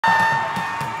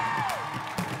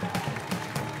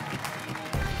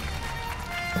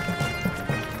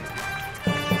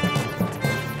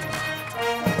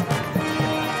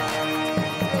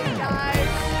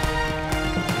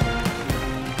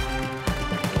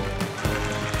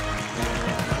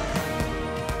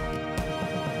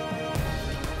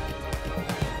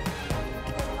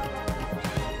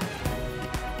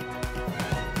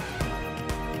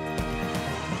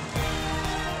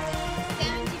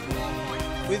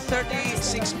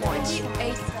36 points.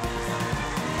 38.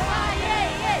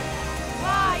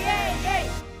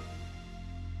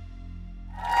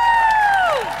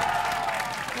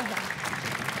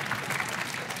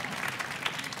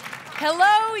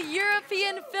 Hello,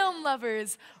 European film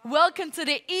lovers. Welcome to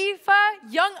the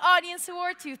EFA Young Audience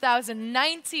Award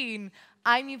 2019.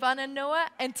 I'm Ivana Noa,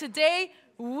 and today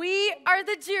we are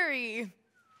the jury.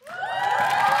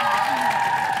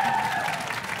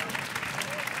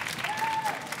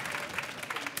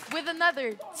 With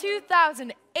another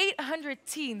 2,800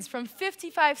 teens from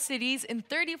 55 cities in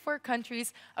 34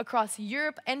 countries across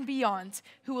Europe and beyond,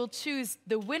 who will choose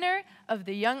the winner of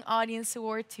the Young Audience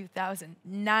Award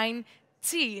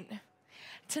 2019.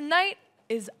 Tonight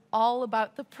is all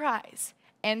about the prize,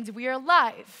 and we are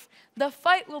live. The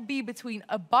fight will be between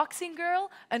a boxing girl,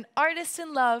 an artist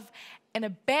in love, and a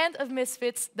band of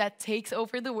misfits that takes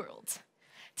over the world.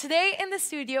 Today in the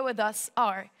studio with us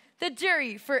are the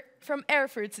jury from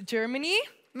Erfurt, Germany.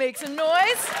 Make some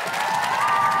noise.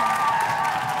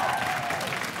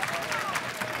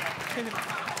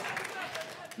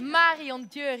 Marion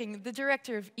Deuring, the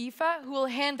director of EFA, who will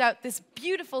hand out this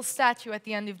beautiful statue at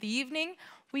the end of the evening.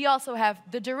 We also have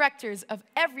the directors of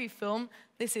every film.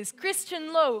 This is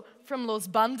Christian Lowe from Los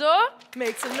Bando.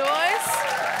 Make some noise.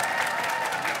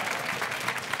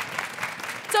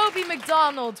 Toby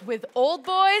McDonald with Old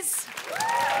Boys.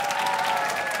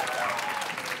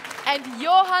 And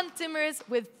Johan Timmers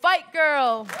with Fight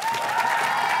Girl.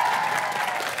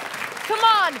 Come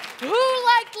on, who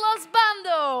liked Los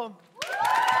Bando?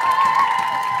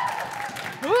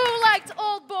 Who liked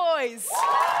Old Boys?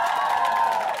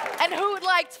 And who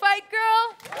liked Fight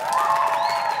Girl?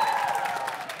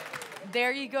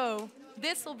 There you go.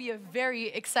 This will be a very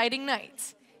exciting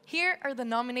night. Here are the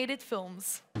nominated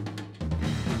films.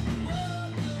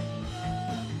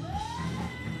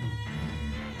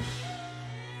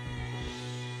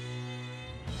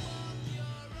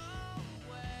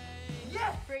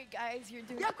 Great guys, you're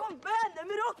doing. Jeg kom band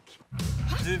med rock!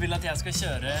 Du vil at jeg skal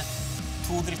kjøre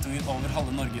 2 drittunger over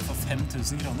halve Norge for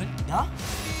 5.000 kroner? Ja.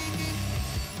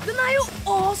 Den jo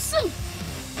awesome!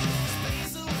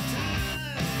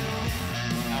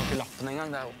 Jeg har ikke lappen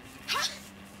engang, det jo. Hæ?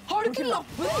 Har du ikke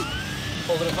lappen?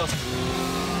 Hold dere fast.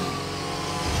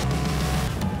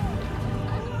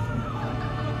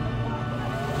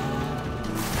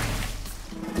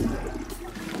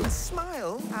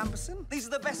 Smile, Amberson. These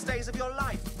are the best days of your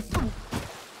life.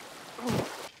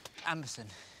 Amberson.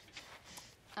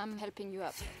 I'm helping you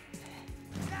up.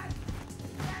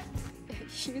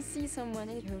 You see someone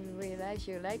who realize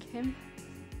you like him?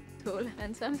 Tall,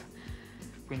 handsome.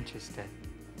 Winchester.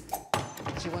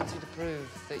 She wants you to prove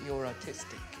that you're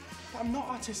artistic. I'm not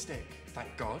artistic,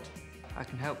 thank God. I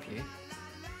can help you.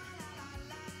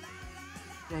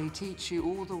 They teach you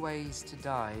all the ways to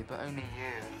die, but only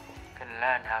you can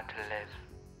learn how to live.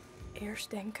 Eerst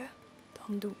denken,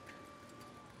 dan doen.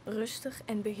 Rustig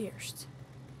en beheerst.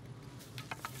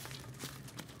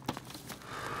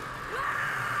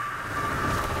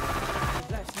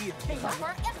 Blijf hier. Hey, wacht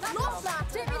maar. Echt loslaten.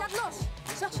 Timmy, laat los.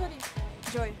 Zeg, sorry.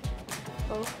 Joy,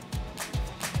 hoog.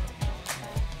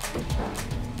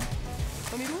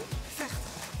 Wat moet je doen?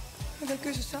 Vechten. Ik ben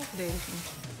cursus zelfverdediging.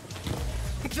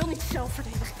 Ik wil niet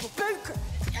zelfverdedigen, ik wil beuken.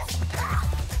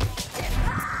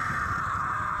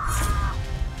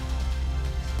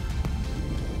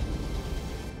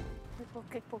 Ik wil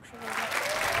kickboksen.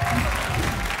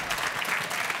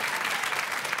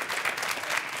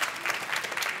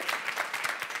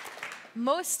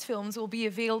 Most films will be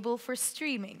available for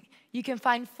streaming. You can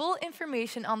find full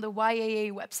information on the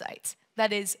YAA website.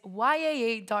 That is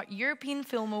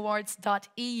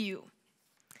yaa.europeanfilmawards.eu.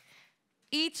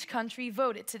 Each country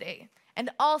voted today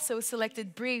and also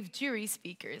selected brave jury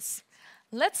speakers.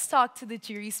 Let's talk to the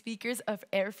jury speakers of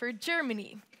Erfurt,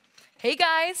 Germany. Hey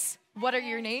guys, what are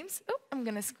your names? Oh, I'm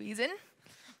gonna squeeze in.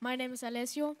 My name is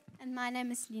Alessio. And my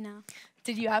name is Lina.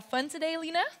 Did you have fun today,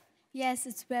 Lina? Yes,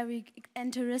 it's very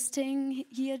interesting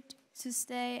here to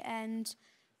stay, and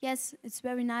yes, it's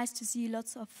very nice to see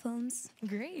lots of films.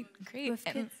 Great, great. With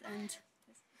kids and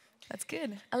that's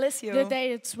good. Alessio. The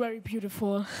day it's very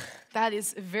beautiful. That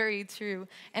is very true.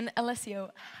 And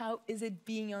Alessio, how is it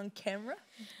being on camera?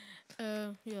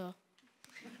 Yeah.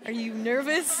 Are you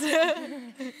nervous?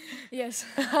 Yes,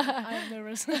 I'm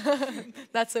nervous.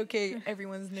 That's okay.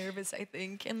 Everyone's nervous, I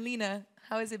think. And Lina,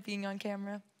 how is it being on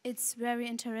camera? It's very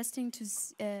interesting to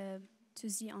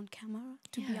see on camera,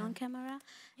 be on camera,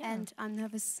 and I'm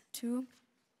nervous too.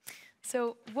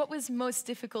 So, what was most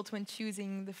difficult when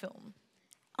choosing the film?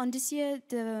 On this year,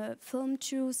 the film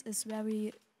choose is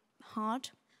very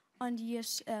hard. On the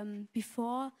years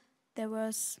before, there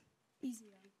was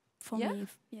easier. for Yeah? me.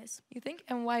 Yes. You think?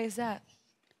 And why is that?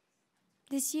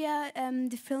 This year,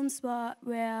 the films were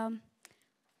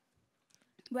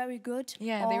very good.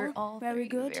 Yeah, they were all very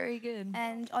good. Very good.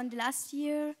 And on the last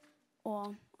year,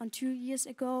 or on 2 years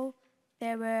ago,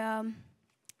 there were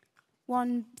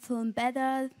one film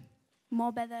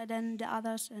more better than the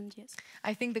others, and yes.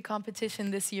 I think the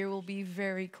competition this year will be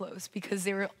very close because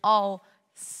they were all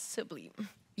sublime.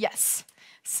 Yes.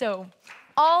 So,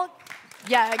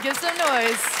 give some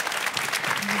noise.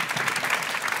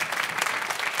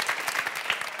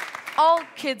 All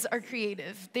kids are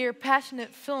creative. They are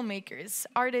passionate filmmakers,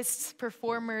 artists,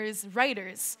 performers,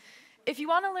 writers. If you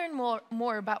want to learn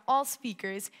more about all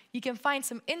speakers, you can find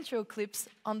some intro clips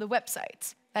on the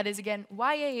website. That is again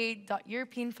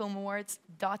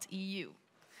yaa.europeanfilmawards.eu.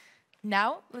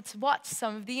 Now, let's watch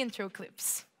some of the intro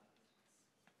clips.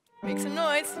 Make some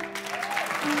noise.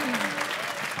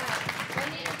 My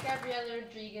name is Gabriela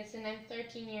Rodriguez and I'm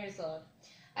 13 years old.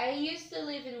 I used to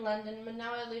live in London, but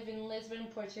now I live in Lisbon,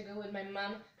 Portugal with my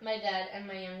mom, my dad and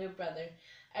my younger brother.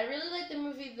 I really like the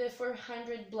movie The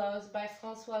 400 Blows by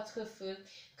François Truffaut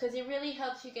because it really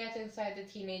helps you get inside the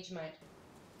teenage mind.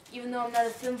 Even though I'm not a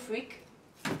film freak,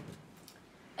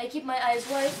 I keep my eyes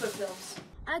wide for films.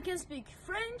 I can speak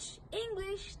French,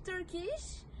 English,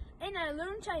 Turkish, and I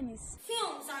learn Chinese.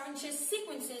 Films aren't just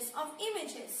sequences of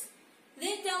images.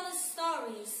 They tell us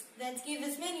stories that give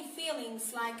us many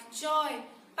feelings like joy,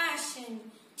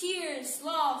 passion, tears,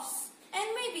 laughs,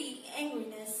 and maybe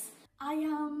angriness. I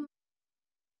am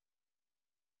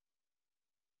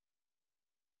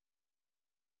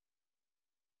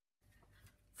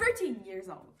 13 years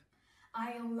old.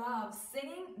 I love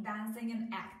singing, dancing,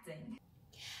 and acting.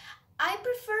 I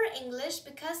prefer English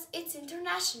because it's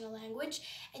international language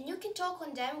and you can talk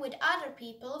on them with other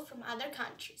people from other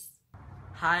countries.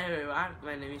 Hi everyone,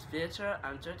 my name is Pietro,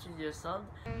 I'm 13 years old.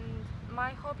 And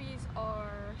my hobbies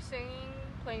are singing,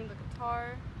 playing the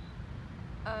guitar,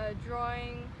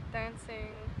 drawing,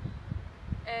 dancing,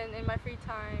 and in my free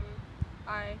time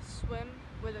I swim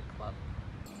with a club.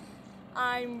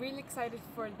 I'm really excited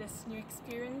for this new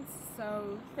experience,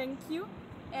 so thank you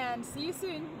and see you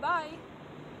soon. Bye!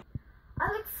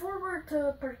 I look forward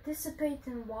to participate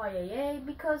in YAA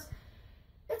because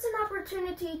it's an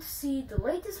opportunity to see the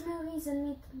latest movies and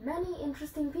meet many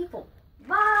interesting people.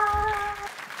 Bye!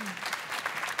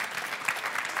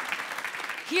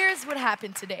 Here's what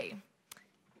happened today.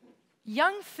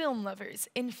 Young film lovers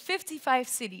in 55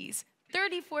 cities,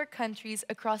 34 countries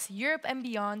across Europe and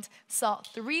beyond saw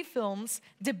 3 films,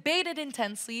 debated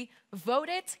intensely,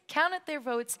 voted, counted their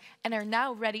votes, and are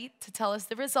now ready to tell us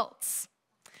the results.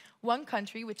 One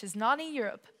country, which is not in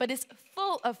Europe, but is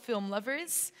full of film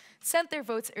lovers, sent their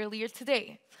votes earlier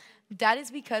today. That is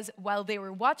because while they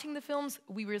were watching the films,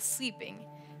 we were sleeping.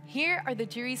 Here are the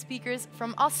jury speakers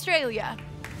from Australia.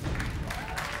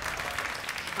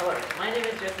 Hello, my name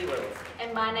is Jessie Wills.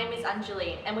 And my name is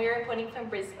Anjali, and we are reporting from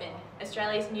Brisbane,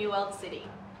 Australia's New World City.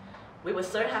 We were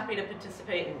so happy to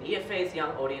participate in EFA's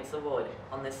Young Audience Award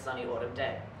on this sunny autumn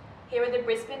day. Here are the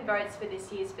Brisbane votes for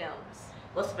this year's films.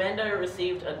 Los Bando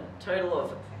received a total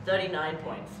of 39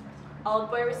 points. Old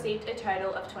Boy received a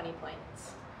total of 20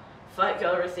 points. Fight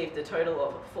Girl received a total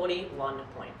of 41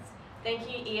 points. Thank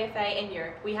you, EFA and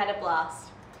Europe. We had a blast.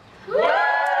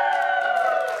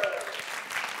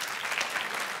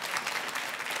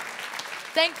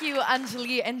 Thank you,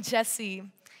 Anjali and Jessie.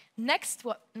 Next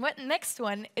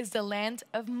one is the land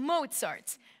of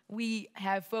Mozart. We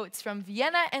have votes from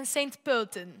Vienna and St.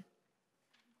 Pölten.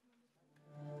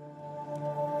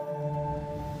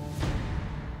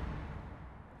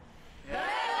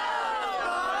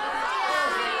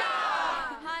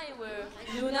 Hi, we're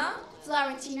Luna,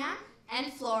 Florentina,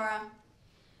 and Flora.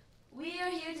 We are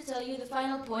here to tell you the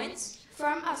final points.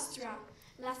 From Austria,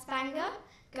 La Spanga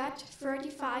got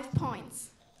 35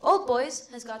 points. Old Boys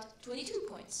has got 22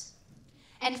 points.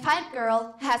 And Fight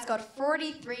Girl has got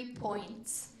 43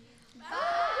 points.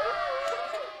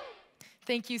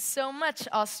 Thank you so much,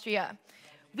 Austria.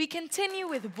 We continue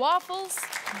with waffles.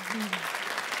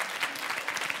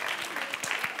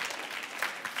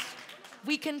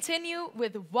 We continue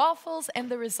with waffles and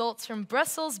the results from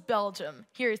Brussels, Belgium.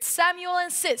 Here it's Samuel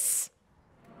and Sis.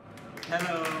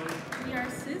 Hello. We are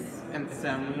Sis. And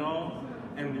Samuel,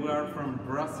 and we are from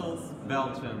Brussels,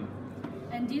 Belgium.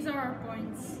 And these are our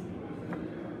points.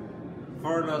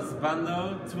 For Los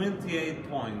Bando, 28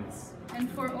 points. And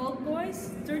for Old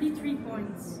Boys, 33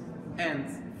 points. And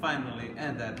finally,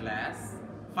 and at last,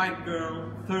 Fight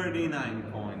Girl,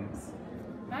 39 points.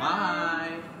 Bye.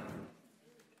 Bye.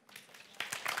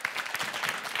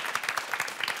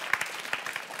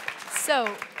 So,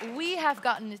 we have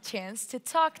gotten a chance to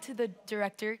talk to the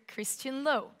director, Christian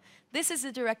Lowe. This is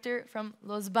the director from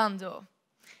Los Bando.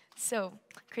 So,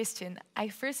 Christian, I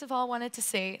first of all wanted to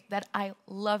say that I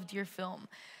loved your film.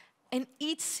 In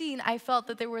each scene, I felt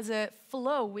that there was a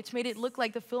flow which made it look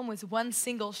like the film was one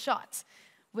single shot.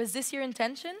 Was this your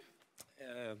intention?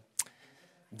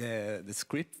 The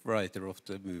script writer of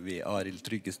the movie, Arild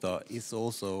Tryggestad, is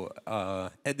also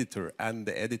editor and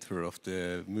the editor of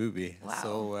the movie. Wow.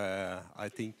 So I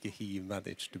think he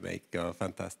managed to make a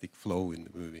fantastic flow in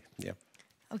the movie. Yeah.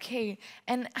 Okay,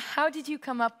 and how did you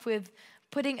come up with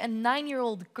putting a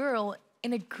 9-year-old girl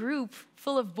in a group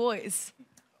full of boys?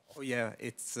 Oh yeah,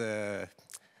 it's.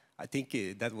 I think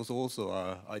that was also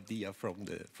an idea from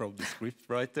the script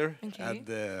writer, Okay. and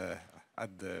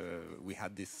we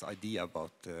had this idea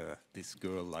about this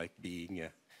girl like being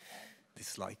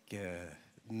this like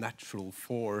natural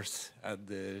force,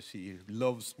 and she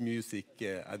loves music,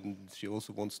 and she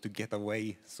also wants to get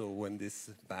away. So when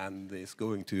this band is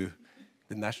going to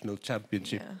the national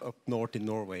championship up north in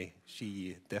Norway,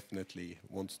 she definitely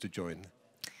wants to join.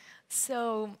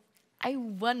 So I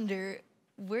wonder,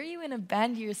 were you in a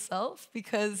band yourself?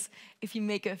 Because if you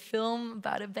make a film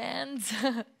about a band...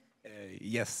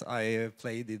 Yes, I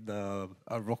played in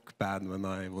a rock band when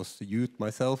I was a youth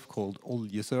myself called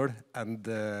Oljesøl, and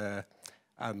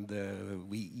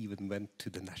we even went to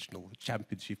the national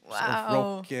championships of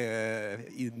rock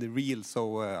in the real.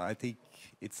 So I think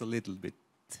it's a little bit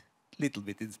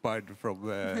inspired from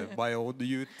my own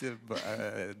youth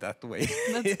that way.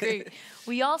 That's great.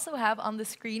 We also have on the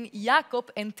screen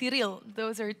Jakob and Tiril.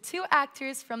 Those are 2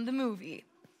 actors from the movie.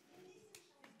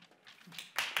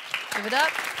 Give it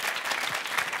up.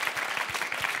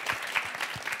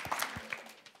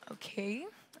 Okay,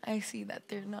 I see that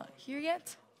they're not here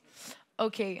yet.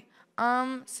 Okay,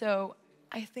 so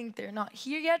I think they're not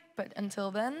here yet, but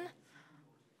until then,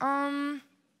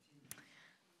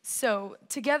 so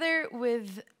together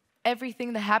with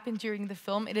everything that happened during the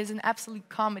film, it is an absolute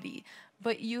comedy,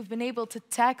 but you've been able to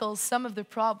tackle some of the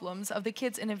problems of the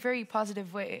kids in a very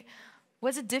positive way.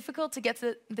 Was it difficult to get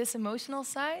to this emotional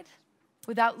side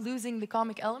without losing the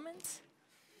comic elements?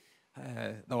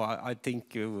 No, I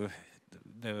think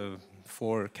the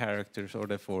 4 characters or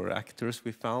the 4 actors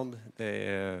we found,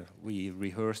 we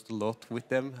rehearsed a lot with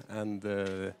them, and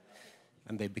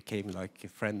they became like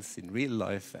friends in real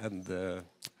life, and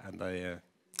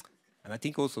I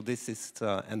think also this is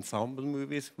ensemble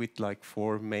movies with like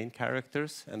 4 main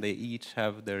characters, and they each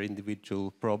have their individual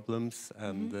problems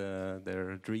and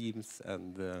their dreams,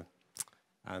 and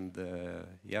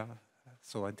yeah,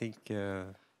 so I think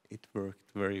it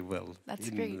worked very well. That's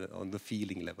great. On the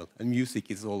feeling level. And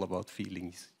music is all about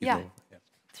feelings, you know. Yeah.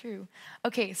 True.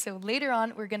 Okay, so later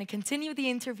on, we're going to continue the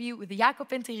interview with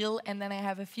Jakob and Tiril, and then I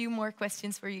have a few more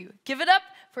questions for you. Give it up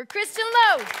for Christian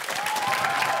Lowe!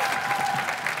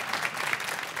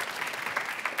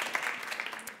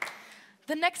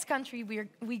 The next country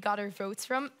we got our votes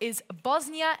from is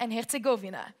Bosnia and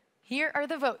Herzegovina. Here are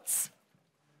the votes.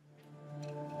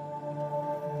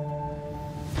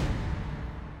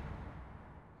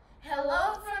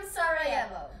 Hello from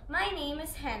Sarajevo. My name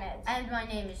is Haned. And my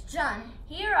name is John.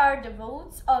 Here are the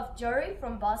votes of jury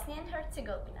from Bosnia and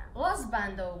Herzegovina. Los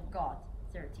Bando got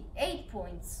 38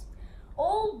 points.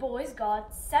 All boys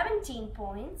got 17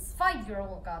 points. Fight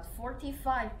Girl got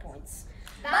 45 points.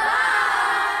 Bye!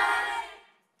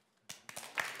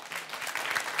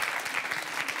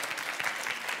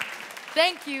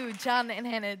 Thank you, John and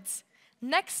Haned.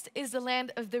 Next is the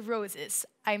land of the roses.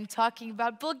 I'm talking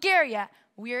about Bulgaria.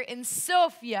 We're in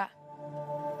Sofia.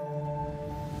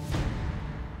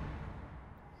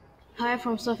 Hi,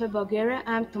 from Sofia, Bulgaria.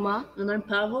 I'm Toma. And I'm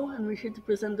Pavel, and we're here to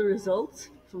present the results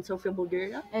from Sofia,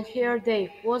 Bulgaria. And here are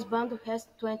they. Los Bando has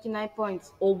 29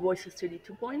 points. All boys has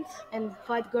 32 points. And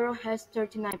Fight Girl has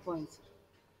 39 points.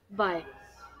 Bye.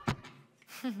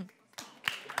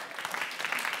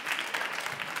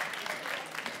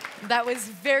 That was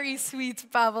very sweet,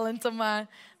 Pavel and Toma.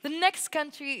 The next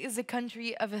country is a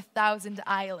country of 1,000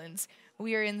 islands.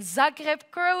 We are in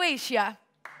Zagreb, Croatia.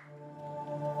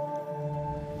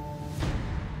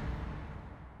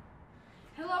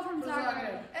 Hello from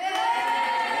Zagreb.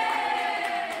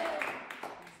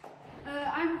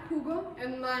 I'm Hugo.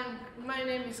 And my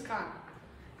name is Khan.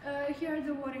 Here are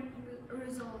the voting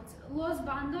results. Los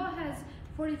Bando has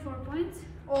 44 points.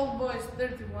 All boys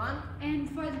 31. And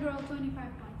Fight Girl 25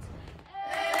 points.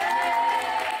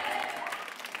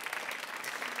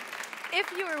 If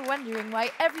you were wondering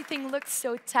why everything looks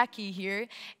so tacky here,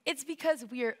 it's because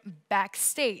we're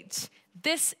backstage.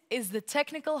 This is the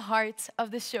technical heart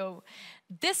of the show.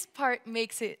 This part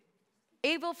makes it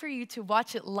able for you to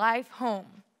watch it live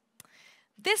home.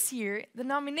 This year, the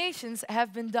nominations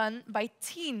have been done by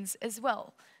teens as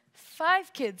well.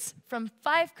 5 kids from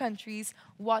 5 countries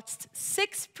watched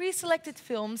 6 pre-selected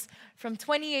films from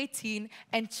 2018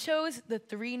 and chose the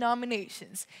 3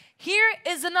 nominations. Here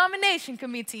is the nomination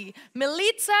committee: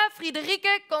 Melitza,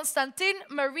 Friederike, Konstantin,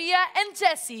 Maria, and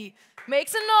Jessie. Make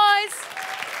some noise.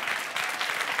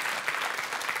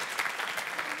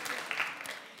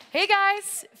 Hey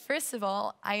guys, first of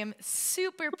all, I am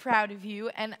super proud of you,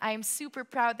 and I am super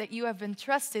proud that you have been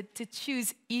trusted to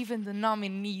choose even the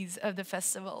nominees of the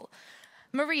festival.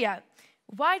 Maria,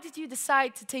 why did you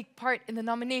decide to take part in the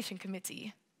nomination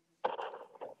committee?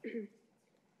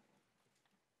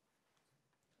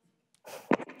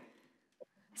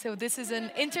 So this is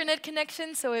an internet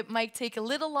connection, so it might take a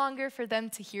little longer for them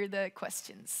to hear the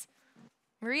questions.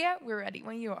 Maria, we're ready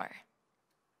when you are.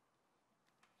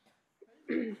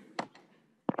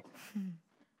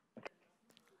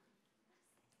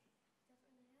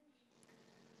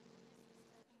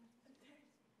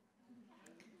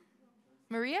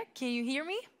 Maria, can you hear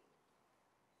me?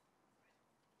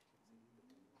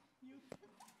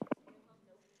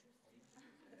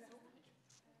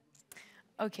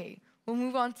 Okay, we'll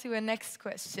move on to a next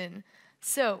question.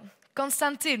 So,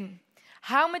 Konstantin,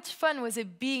 how much fun was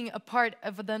it being a part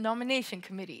of the nomination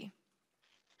committee?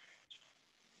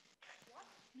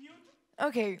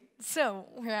 Okay, so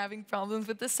we're having problems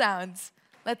with the sounds.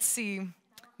 Let's see.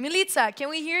 Milica, can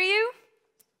we hear you?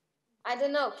 I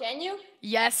don't know, can you?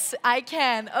 Yes, I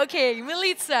can. Okay,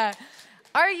 Milica,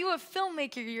 are you a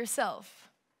filmmaker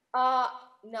yourself?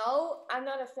 No, I'm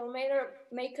not a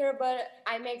filmmaker, but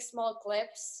I make small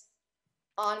clips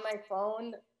on my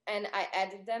phone and I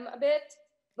edit them a bit.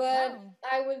 But Wow.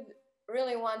 I would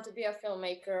really want to be a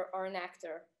filmmaker or an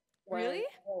actor. when Really? I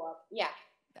grow up. Yeah.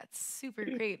 That's super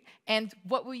great. And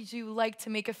what would you like to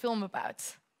make a film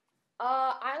about?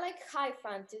 I like high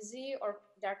fantasy or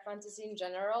dark fantasy in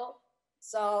general.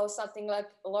 So something like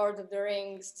Lord of the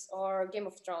Rings or Game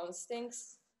of Thrones,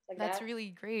 things like that. That's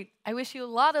really great. I wish you a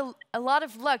lot of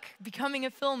luck becoming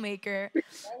a filmmaker.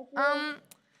 Thank you.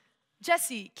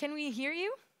 Jessie, can we hear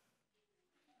you?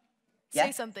 Yeah.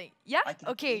 Say something. Yeah? I can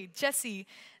Okay, Jessie,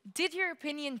 did your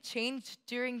opinion change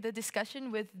during the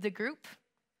discussion with the group?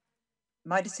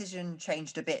 My decision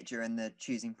changed a bit during the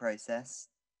choosing process.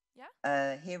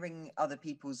 Yeah? Hearing other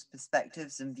people's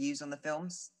perspectives and views on the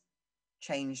films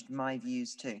changed my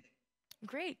views too.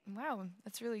 Great. Wow,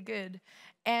 that's really good.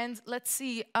 And let's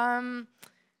see. Friederike,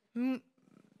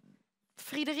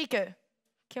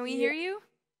 can we hear you?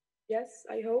 Yes,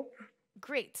 I hope.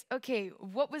 Great. Okay,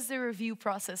 what was the review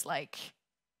process like?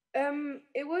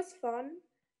 It was fun,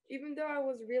 even though I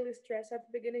was really stressed at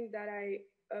the beginning that I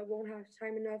won't have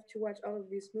time enough to watch all of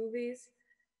these movies.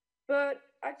 But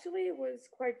actually, it was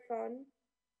quite fun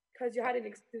because you had an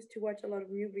excuse to watch a lot of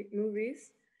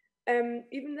movies.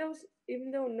 Even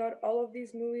though not all of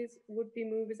these movies would be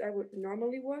movies I would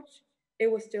normally watch,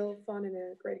 it was still fun and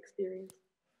a great experience.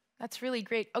 That's really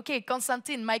great. Okay,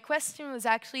 Konstantin, my question was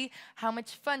actually how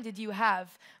much fun did you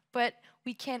have? But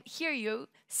we can't hear you.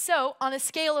 So, on a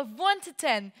scale of 1 to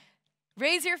 10,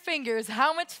 raise your fingers.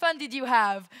 How much fun did you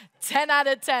have? 10 out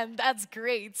of 10. That's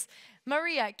great.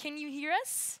 Maria, can you hear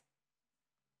us?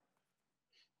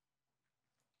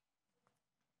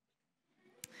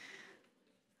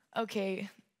 Okay,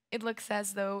 it looks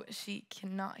as though she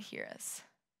cannot hear us.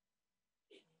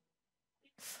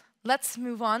 Let's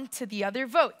move on to the other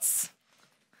votes.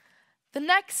 The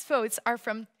next votes are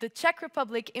from the Czech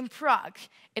Republic in Prague.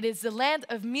 It is the land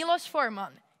of Miloš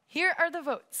Forman. Here are the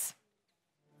votes.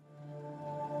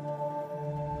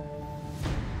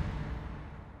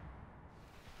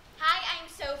 Hi, I'm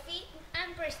Sophie.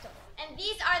 I'm Bristol. And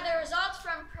these are the results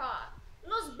from Prague.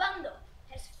 Los Bando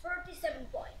has 37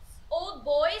 points. Old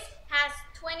Boys has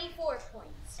 24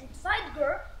 points. And Fight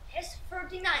Girl has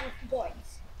 39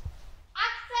 points.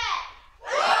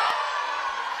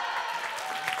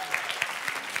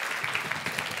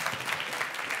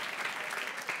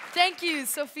 Thank you,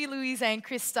 Sophie, Louisa, and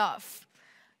Christophe.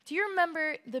 Do you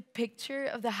remember the picture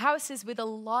of the houses with a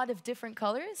lot of different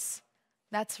colors?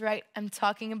 That's right, I'm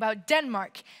talking about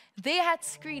Denmark. They had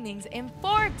screenings in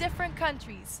 4 different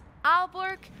countries: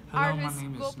 Aalborg, Hello, my Aarhus,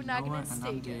 name is Copenhagen, Noah, and and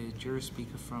I'm Stege. the jury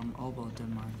speaker from Aalborg,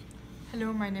 Denmark.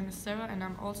 Hello, my name is Sarah, and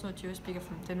I'm also a jury speaker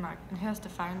from Denmark. And here's the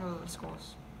final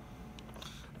scores.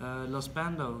 Los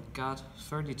Bando got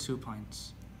 32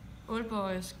 points, Old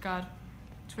Boys got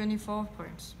 24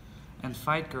 points. and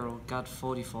Fight Girl got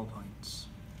 44 points.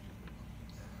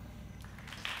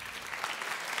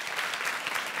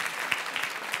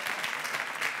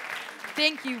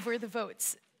 Thank you for the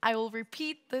votes. I will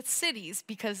repeat the cities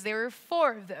because there are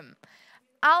 4 of them.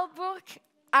 Aalborg,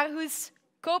 Aarhus,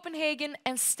 Copenhagen,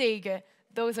 and Stege.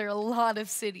 Those are a lot of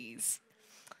cities.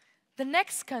 The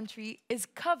next country is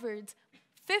covered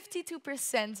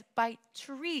 52% by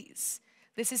trees.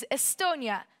 This is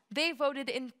Estonia. They voted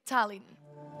in Tallinn.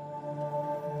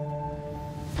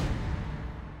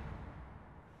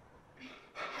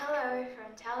 Hello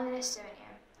from Tallinn,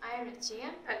 Estonia. I am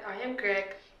Lucia. And I am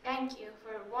Greg. Thank you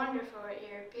for wonderful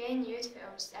European youth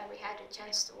films that we had a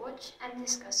chance to watch and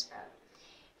discuss about.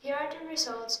 Here are the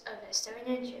results of the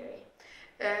Estonian jury.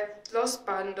 Los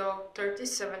Bando,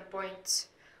 37 points.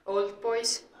 Old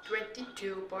Boys,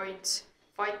 22 points.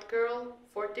 Fight Girl,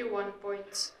 41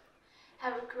 points.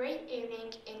 Have a great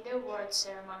evening in the award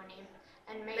ceremony.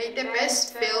 And may the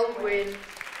best film win.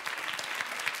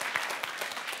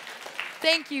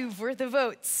 Thank you for the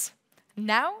votes.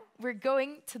 Now we're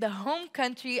going to the home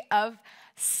country of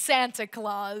Santa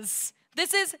Claus.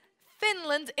 This is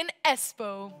Finland in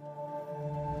Espoo.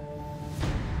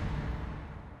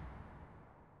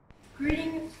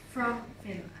 Greetings from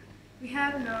Finland. We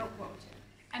have no vote.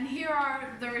 And here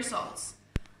are the results.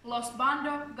 Los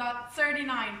Bando got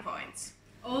 39 points.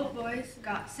 Old Boys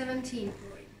got 17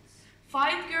 points.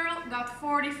 Fight Girl got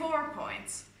 44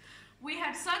 points. We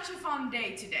had such a fun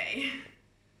day today.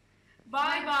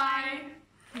 Bye-bye.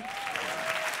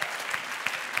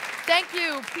 Thank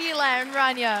you, Pila and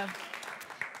Rania.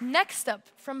 Next up,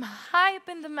 from high up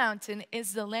in the mountain,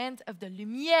 is the land of the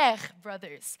Lumière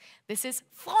brothers. This is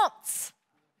France.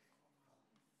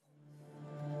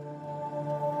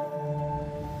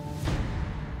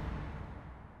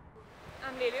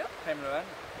 I'm Lilu. I'm Loan.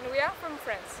 And we are from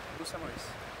France.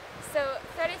 So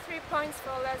 33 points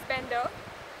for Los Bando.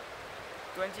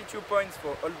 22 points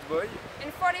for Old Boy.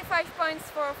 And 45 points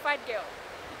for Fight Girl.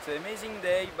 It's an amazing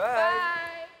day. Bye.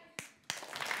 Bye.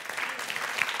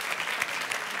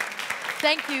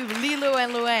 Thank you, Lilo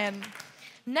and Luan.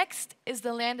 Next is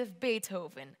the land of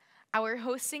Beethoven, our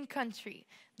hosting country.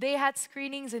 They had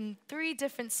screenings in 3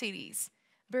 different cities: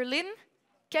 Berlin,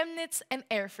 Chemnitz, and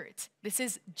Erfurt. This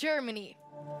is Germany.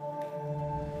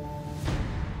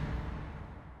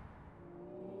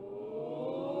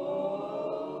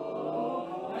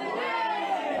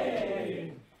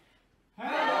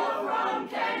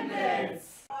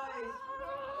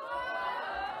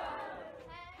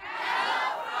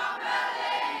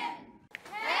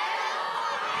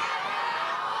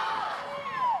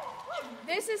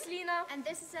 This is Lina. And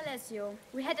this is Alessio.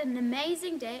 We had an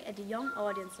amazing day at the Young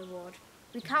Audience Award.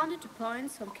 We counted the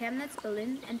points from Chemnitz,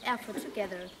 Berlin, and Erfurt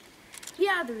together.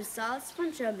 Here are the results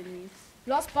from Germany.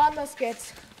 Los Bandos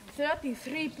gets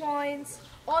 33 points,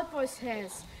 Old Boys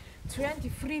has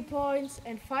 23 points,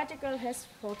 and Fighter Girl has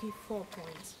 44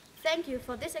 points. Thank you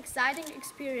for this exciting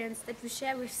experience that we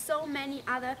share with so many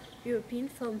other European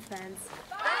film fans.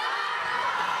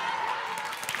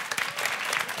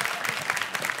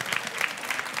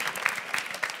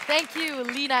 Thank you,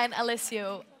 Lina and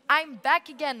Alessio. I'm back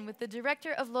again with the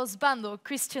director of Los Bando,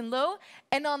 Christian Lowe,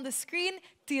 and on the screen,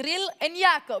 Tyrell and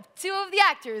Jacob, 2 of the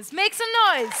actors. Make some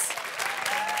noise!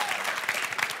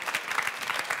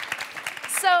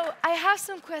 So, I have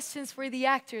some questions for the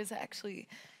actors, actually.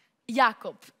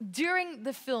 Jacob, during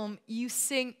the film, you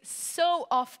sing so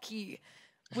off-key.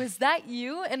 Was that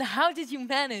you, and how did you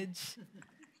manage?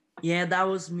 Yeah, that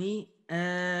was me.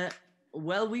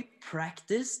 Well, we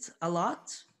practiced a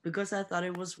lot because I thought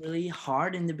it was really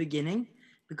hard in the beginning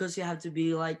because you have to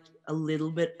be like a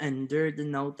little bit under the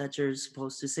note that you're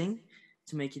supposed to sing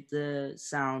to make it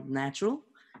sound natural.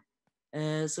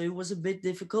 So it was a bit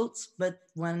difficult, but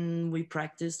when we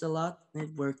practiced a lot,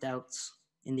 it worked out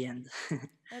in the end.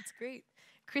 That's great.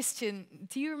 Christian,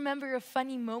 do you remember a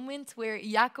funny moment where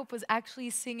Jacob was actually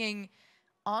singing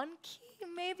on key,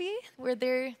 maybe? Were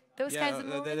there those kinds of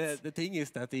moments? The thing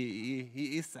is that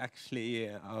he is actually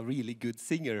a really good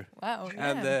singer. Wow,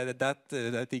 yeah. And that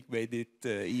I think made it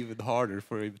even harder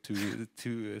for him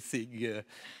to sing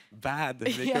bad,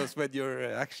 because when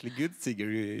you're actually a good singer,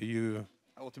 you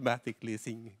automatically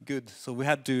sing good. So we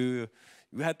had to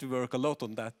work a lot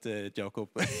on that, Jacob.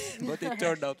 But it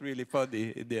turned out really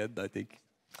funny in the end, I think.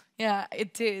 Yeah,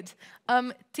 it did.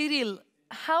 Tyrell,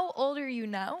 how old are you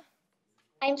now?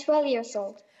 I'm 12 years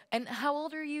old. And how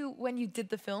old are you when you did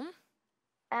the film?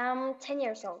 10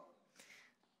 years old.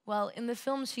 Well, in the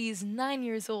film, she's 9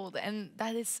 years old, and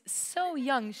that is so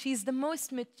young. She's the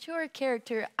most mature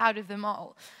character out of them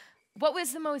all. What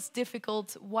was the most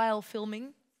difficult while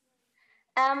filming?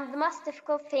 The most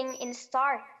difficult thing in the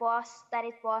start was that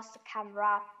it was the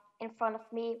camera in front of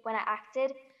me when I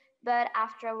acted, but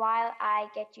after a while I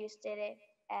get used to it,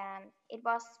 and it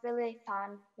was really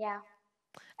fun, yeah.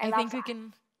 I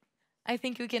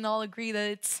think we can all agree that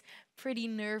it's pretty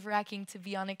nerve-wracking to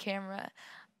be on a camera.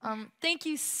 Thank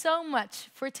you so much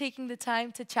for taking the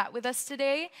time to chat with us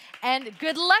today, and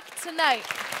good luck tonight.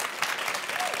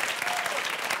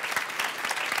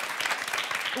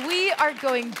 We are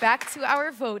going back to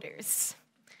our voters.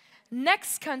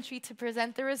 Next country to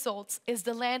present the results is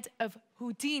the land of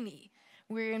Houdini.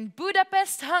 We're in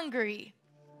Budapest, Hungary.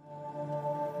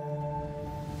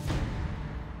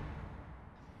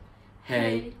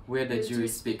 Hey, we're the jury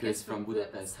speakers from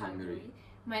Budapest, Hungary.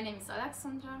 My name is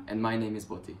Alexandra. And my name is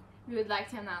Boti. We would like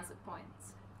to announce the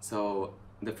points. So,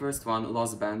 the first one,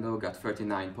 Los Bando, got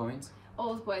 39 points.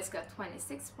 Old Boys got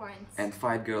 26 points. And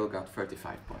Fight Girl got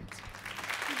 35 points.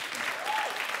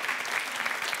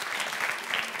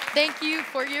 Thank you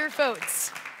for your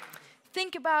votes.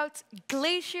 Think about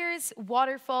glaciers,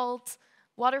 waterfalls,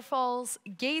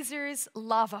 geysers,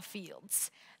 lava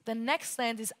fields. The next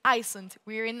land is Iceland.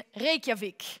 We're in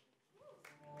Reykjavik.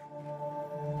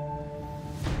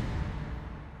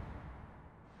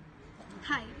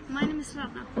 Hi, my name is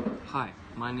Rana. Hi,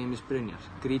 my name is Brynjar.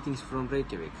 Greetings from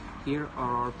Reykjavik. Here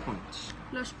are our points.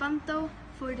 Los Bando,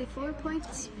 44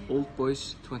 points. Old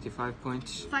Boys, 25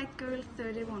 points. Fight Girl,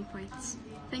 31 points.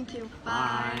 Thank you.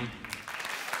 Bye.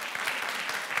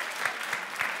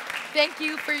 Thank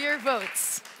you for your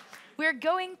votes. We're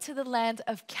going to the land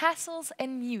of castles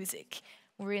and music.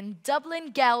 We're in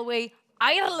Dublin, Galway,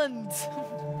 Ireland.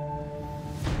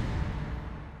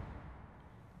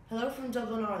 Hello from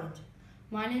Dublin, Ireland.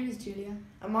 My name is Julia.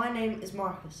 And my name is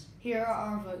Marcus. Here are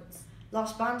our votes.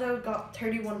 Los Bando got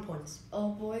 31 points.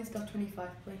 Old Boys got 25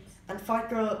 points. And Fight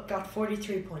Girl got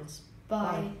 43 points.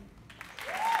 Bye.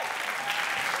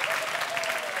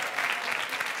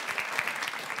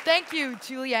 Thank you,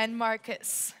 Julia and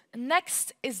Marcus.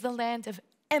 Next is the land of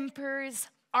emperors,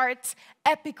 art,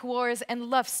 epic wars, and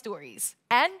love stories.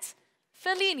 And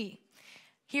Fellini.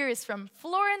 Here is from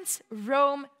Florence,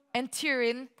 Rome, and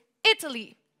Turin,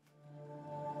 Italy.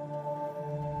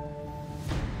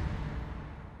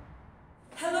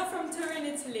 Hello from Turin,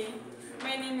 Italy.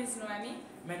 My name is Noemi.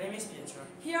 My name is Pietro.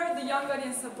 Here are the Young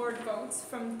Audience Award votes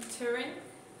from Turin,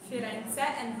 Firenze,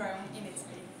 and Rome in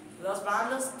Italy. Los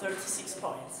Bandos, 36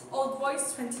 points. Old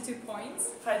Boys, 22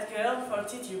 points. Fight Girl,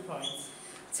 42 points.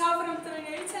 Ciao from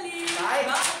Turin, Italy. Bye.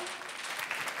 Bye.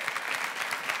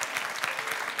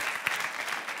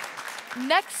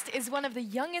 Next is one of the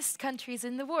youngest countries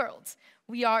in the world.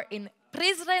 We are in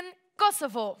Prizren,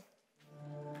 Kosovo.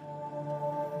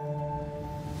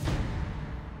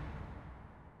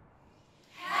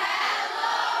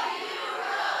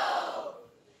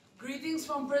 Greetings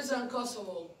from Prizren,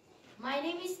 Kosovo. My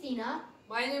name is Tina.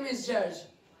 My name is George.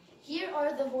 Here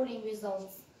are the voting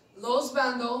results. Los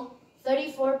Bando,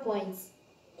 34 points.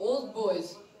 Old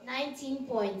Boys, 19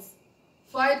 points.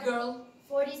 Fight Girl,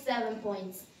 47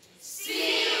 points.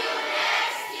 See you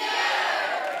next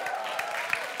year!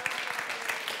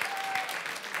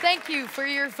 Thank you for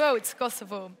your votes,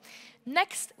 Kosovo.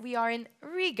 Next, we are in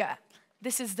Riga.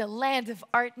 This is the land of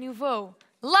Art Nouveau,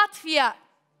 Latvia.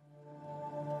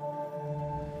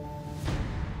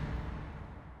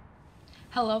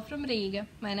 Hello from Riga.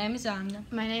 My name is Anna.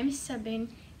 My name is Sabine.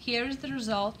 Here is the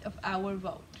result of our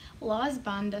vote. Los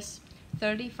Bandos,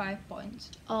 35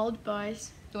 points. Old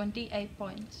Boys, 28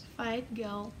 points. Fight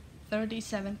Girl,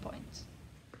 37 points.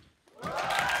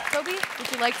 Toby,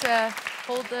 would you like to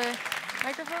hold the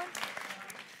microphone?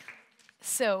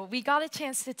 So, we got a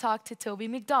chance to talk to Toby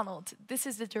McDonald. This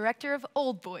is the director of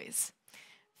Old Boys.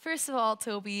 First of all,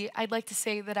 Toby, I'd like to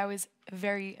say that I was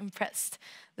very impressed.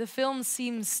 The film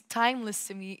seems timeless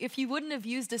to me. If you wouldn't have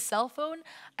used a cell phone,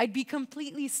 I'd be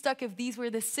completely stuck if these were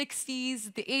the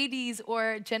 60s, the 80s,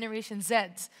 or Generation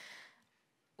Z.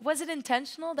 Was it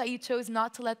intentional that you chose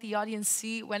not to let the audience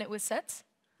see when it was set?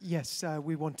 Yes,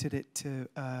 we wanted it to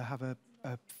have a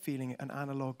feeling, an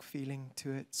analog feeling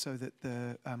to it, so that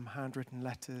the handwritten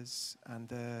letters and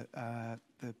the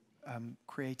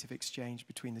creative exchange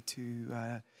between the two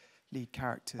lead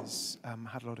characters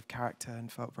had a lot of character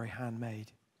and felt very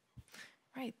handmade.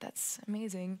 Right, that's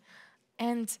amazing.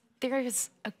 And there is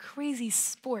a crazy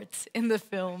sport in the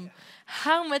film.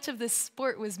 How much of this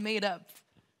sport was made up?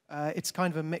 It's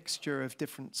kind of a mixture of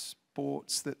different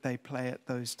sports that they play at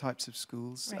those types of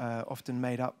schools, Right. often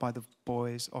made up by the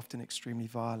boys, often extremely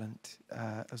violent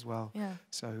as well. Yeah.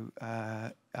 So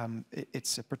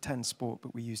it's a pretend sport,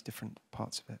 but we use different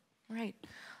parts of it. Right.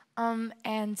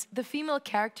 And the female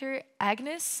character,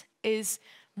 Agnes, is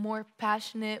more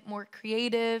passionate, more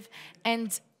creative,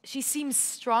 and she seems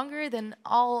stronger than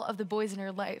all of the boys in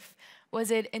her life. Was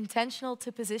it intentional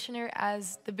to position her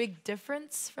as the big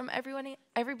difference from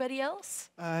everybody else?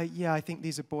 Yeah, I think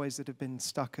these are boys that have been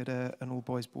stuck at an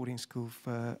all-boys boarding school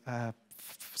for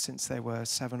since they were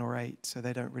 7 or 8, so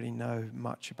they don't really know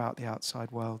much about the outside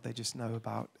world. They just know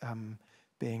about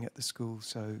being at the school.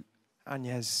 So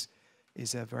Agnès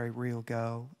is a very real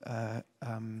girl, a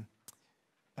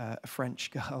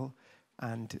French girl,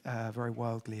 and very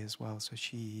worldly as well. So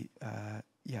she's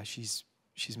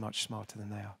much smarter than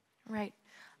they are. Right.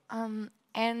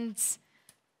 And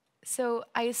so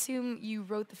I assume you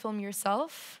wrote the film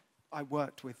yourself? I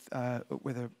worked with a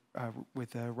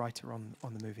writer on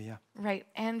the movie, yeah. Right.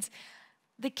 And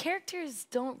the characters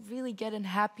don't really get a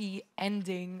happy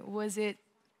ending. Was it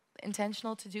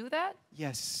intentional to do that?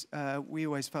 Yes. We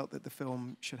always felt that the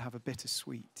film should have a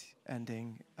bittersweet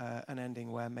ending, an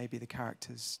ending where maybe the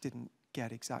characters didn't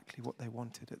get exactly what they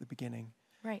wanted at the beginning.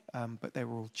 Right. But they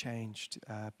were all changed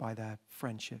by their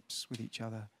friendships with each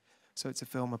other. So it's a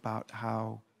film about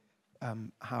how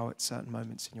at certain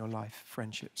moments in your life,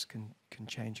 friendships can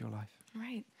change your life.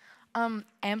 Right.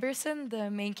 Amberson, the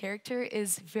main character,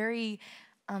 is very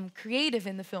creative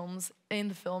in the film.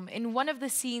 In one of the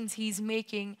scenes, he's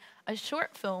making a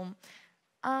short film.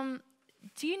 Do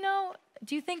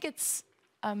you think it's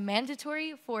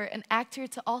mandatory for an actor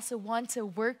to also want to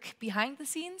work behind the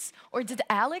scenes? Or did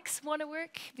Alex want to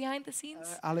work behind the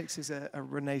scenes? Alex is a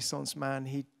Renaissance man.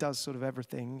 He does sort of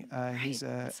everything. Right. He's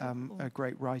a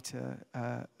great writer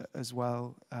as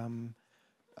well.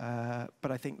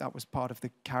 But I think that was part of the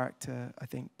character, I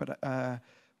think. But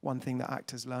one thing that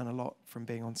actors learn a lot from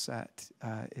being on set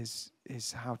is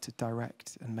how to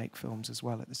direct and make films as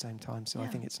well at the same time. So I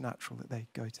think it's natural that they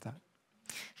go to that.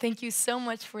 Thank you so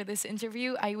much for this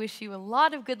interview. I wish you a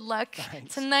lot of good luck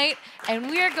tonight. And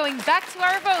we are going back to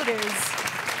our voters.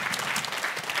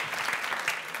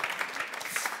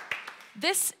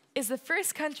 This is the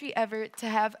first country ever to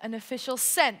have an official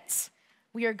cent.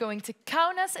 We are going to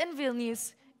Kaunas and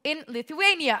Vilnius in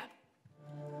Lithuania.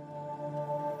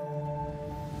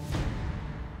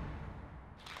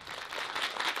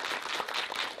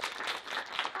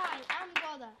 Hi, I'm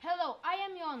Goda. Hello, I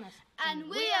am Jonas. And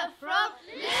we are from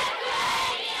Lithuania!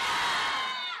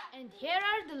 And here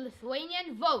are the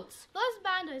Lithuanian votes. Los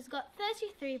Bandos got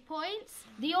 33 points,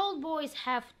 The old boys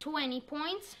have 20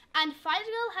 points. and Fight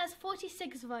Girl has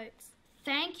 46 votes.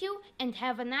 Thank you and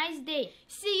have a nice day.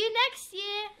 See you next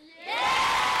year!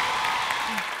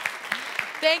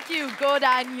 Thank you, Goda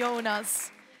and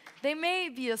Jonas. They may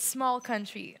be a small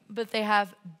country, but they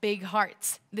have big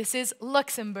hearts. This is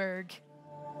Luxembourg.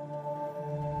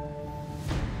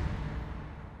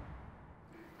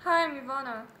 Hi, I'm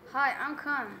Ivana. Hi, I'm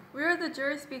Khan. We are the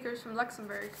jury speakers from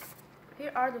Luxembourg.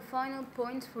 Here are the final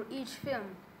points for each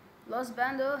film. Los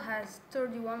Bando has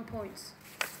 31 points.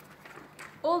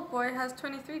 Old Boy has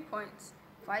 23 points.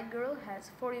 Fight Girl has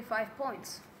 45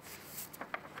 points.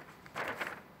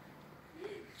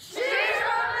 Cheers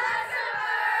from Luxembourg!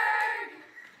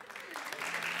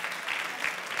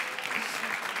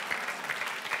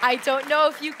 I don't know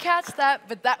if you catch that,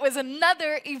 but that was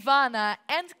another Ivana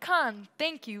and Khan.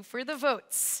 Thank you for the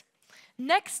votes.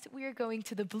 Next, we are going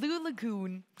to the Blue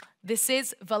Lagoon. This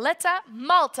is Valletta,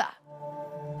 Malta.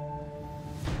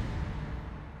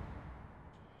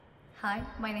 Hi,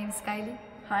 my name is Kylie.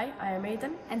 Hi, I am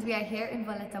Aidan. And we are here in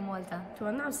Valletta, Malta. To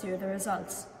announce to you the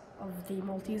results of the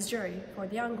Maltese jury for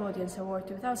the Young Audience Award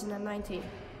 2019.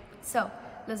 So,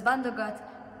 Los Bando got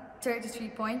 33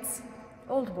 points.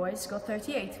 Old Boys got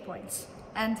 38 points.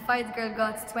 And Fight Girl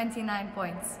got 29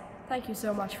 points. Thank you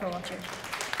so much for watching.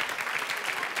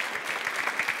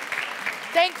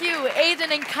 Thank you,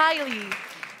 Aidan and Kylie.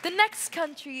 The next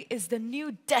country is the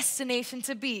new destination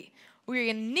to be. We're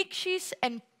in Nikšić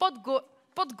and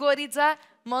Podgorica,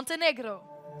 Montenegro.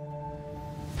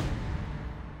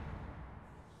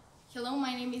 Hello,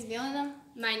 my name is Milena.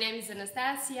 My name is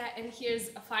Anastasia, and here's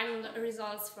a final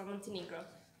results from Montenegro.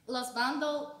 Los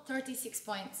Bando, 36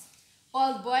 points.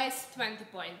 Old Boys, 20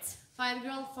 points. Fight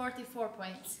Girl, 44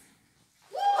 points.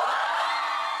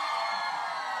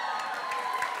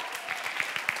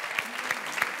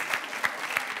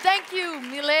 Thank you,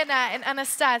 Milena and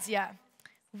Anastasia.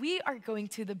 We are going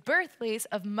to the birthplace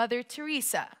of Mother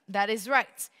Teresa. That is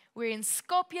right. We're in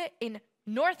Skopje in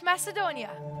North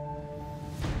Macedonia.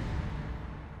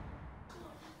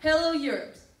 Hello,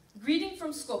 Europe. Greeting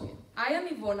from Skopje. I am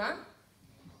Ivona.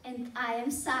 And I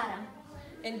am Sara.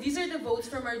 And these are the votes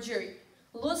from our jury.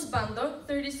 Los Bando,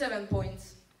 37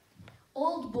 points.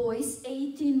 Old Boys,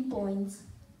 18 points.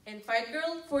 And Fight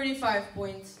Girl, 45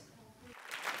 points.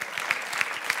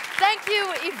 Thank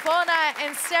you, Ivona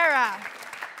and Sarah.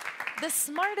 The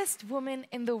smartest woman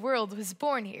in the world was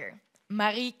born here.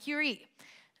 Marie Curie.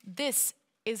 This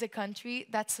is a country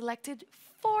that selected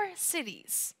 4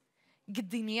 cities: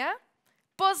 Gdynia,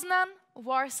 Poznan,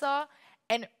 Warsaw,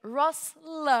 and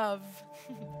Wrocław.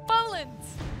 Poland.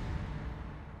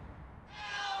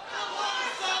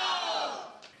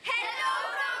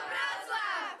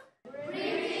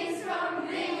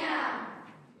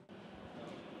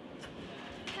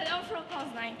 Hello from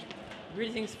Poznań.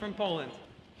 Greetings from Poland.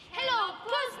 Hello,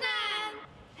 Poznań!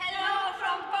 Hello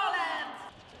from Poland!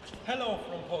 Hello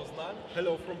from Poznań.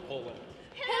 Hello from Poland.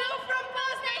 Hello from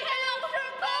Poznań! Hello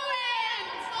from Poland!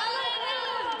 Hello from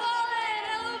Poland!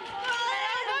 Hello from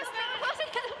Poland!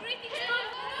 Hello greetings from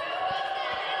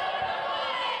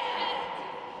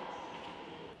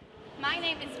My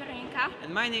name is Veronika.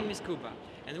 And my name is Kuba.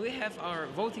 And we have our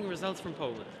voting results from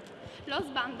Poland. Los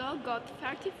Bando got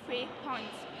 33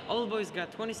 points. All boys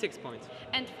got 26 points.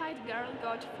 And Fight Girl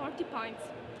got 40 points.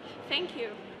 Thank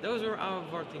you. Those were our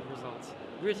voting results.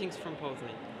 Greetings from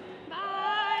Poznań.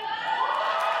 Bye!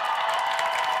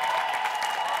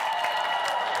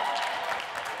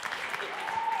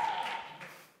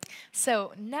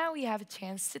 So now we have a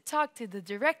chance to talk to the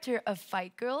director of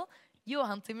Fight Girl,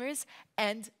 Johan Timmers,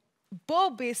 and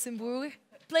Bo Besenboer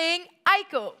playing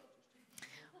Aiko.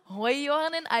 Hoi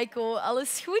Johan en Aiko,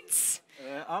 alles goed?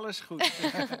 Alles goed.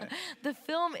 The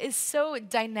film is so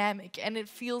dynamic and it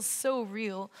feels so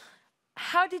real.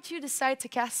 How did you decide to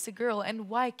cast a girl and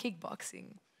why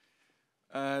kickboxing?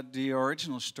 The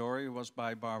original story was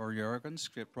by Barbara Jurgens,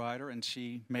 scriptwriter, and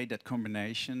she made that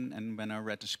combination. And when I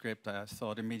read the script, I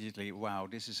thought immediately, wow,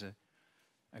 this is a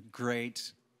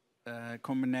great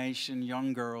combination,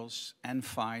 young girls and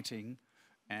fighting,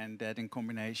 and that in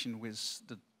combination with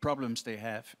the problems they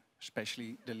have,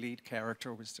 especially the lead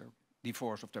character with the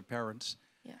divorce of their parents,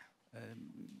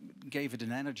 gave it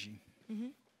an energy.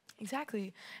 Mm-hmm.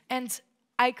 Exactly. And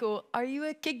Aiko, are you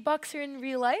a kickboxer in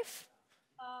real life?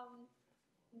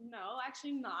 No,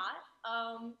 actually not.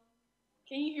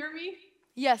 Can you hear me?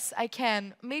 Yes, I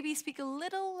can. Maybe speak a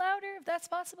little louder if that's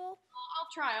possible. I'll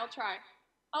try.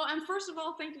 Oh, and first of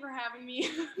all, thank you for having me.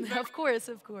 Of course,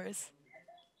 of course.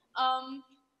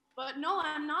 But no,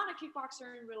 I'm not a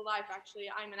kickboxer in real life, actually.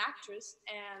 I'm an actress,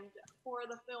 and for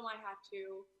the film, I had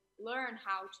to learn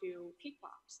how to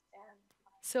kickbox. And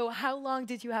so how long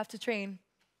did you have to train?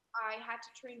 I had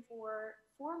to train for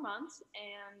 4 months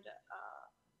and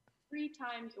 3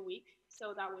 times a week,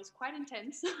 so that was quite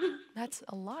intense. That's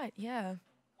a lot, yeah.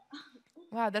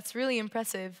 Wow, that's really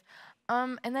impressive.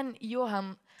 And then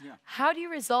Johan, how do you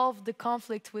resolve the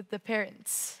conflict with the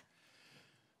parents?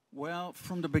 Well,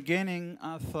 from the beginning,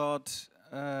 I thought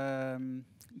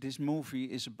this movie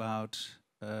is about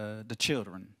the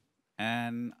children.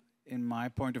 And in my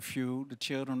point of view, the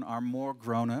children are more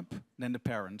grown up than the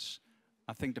parents.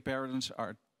 I think the parents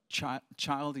are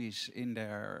childish in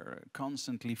their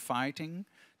constantly fighting.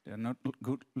 They're not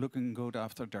looking good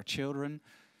after their children.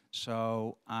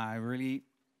 So I really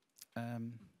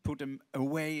put them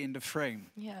away in the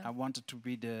frame. Yeah. I wanted to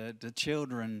be the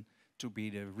children to be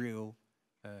the real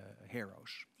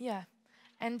heroes. Yeah.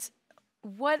 And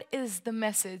what is the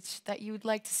message that you would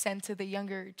like to send to the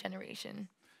younger generation?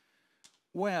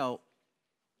 Well,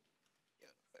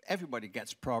 everybody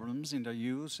gets problems in their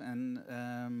youth,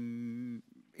 and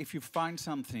if you find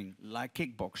something like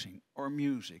kickboxing or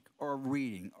music or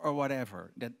reading or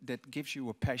whatever that gives you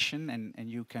a passion and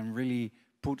you can really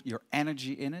put your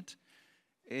energy in it,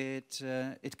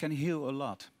 it can heal a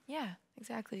lot. Yeah,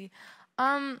 exactly.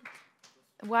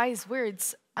 Wise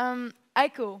words.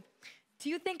 Aiko, do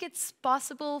you think it's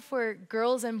possible for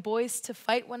girls and boys to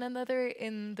fight one another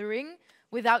in the ring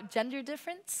without gender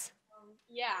difference?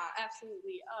 Yeah,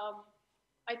 absolutely.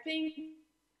 I think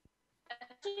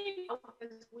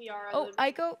because we are. Oh,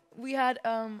 Aiko, we had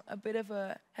a bit of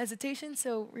a hesitation,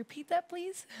 so repeat that,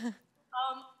 please.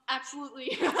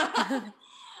 Absolutely.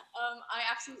 I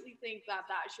absolutely think that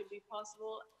should be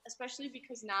possible, especially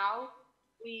because now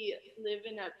we live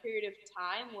in a period of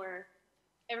time where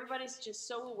everybody's just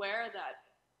so aware that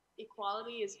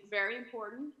equality is very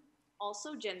important,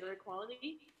 also gender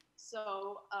equality.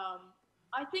 So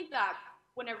I think that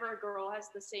whenever a girl has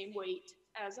the same weight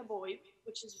as a boy,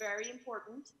 which is very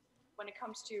important when it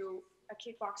comes to a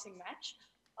kickboxing match,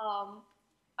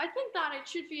 I think that it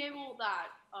should be able that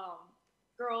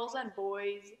girls and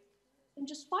boys can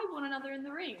just fight one another in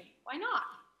the ring. Why not?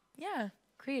 Yeah,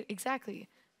 great, exactly.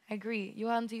 I agree.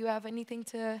 Johan, do you have anything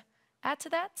to add to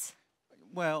that?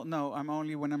 Well, no, I'm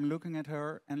only when I'm looking at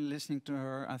her and listening to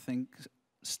her, I think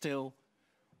still,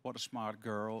 what a smart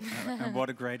girl and what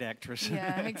a great actress.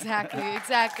 Yeah, exactly,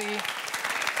 exactly.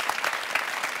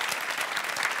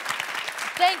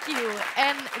 Thank you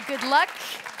and good luck.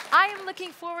 I am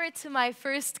looking forward to my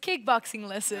first kickboxing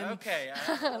lesson. Okay.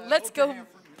 Let's go.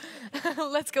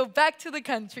 Let's go back to the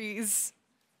countries.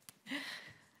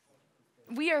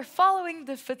 We are following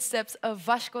the footsteps of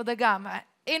Vasco da Gama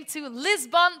into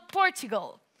Lisbon,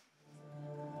 Portugal.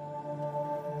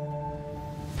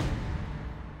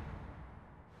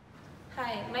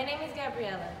 Hi, my name is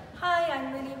Gabriela. Hi,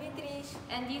 I'm Maria Beatriz,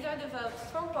 and these are the votes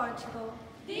from Portugal.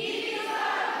 These are the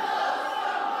votes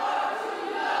from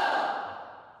Portugal.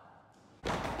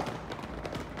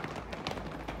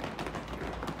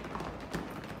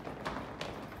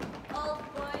 All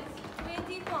boys,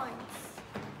 20 points.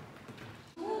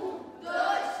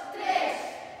 Dois, três.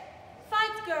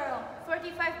 Fight girl,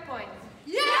 45 points.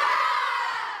 Yeah!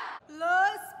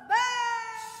 Los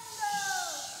Bandos!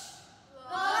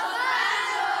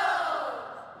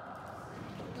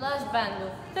 Los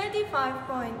Bandos, 35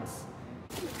 points.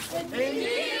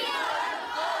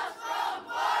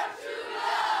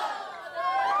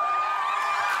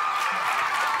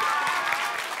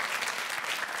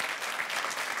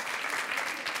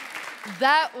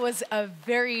 That was a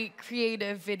very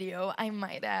creative video, I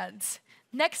might add.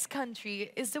 Next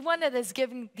country is the one that is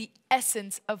giving the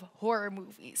essence of horror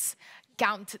movies,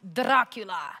 Count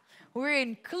Dracula. We're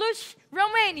in Cluj,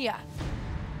 Romania.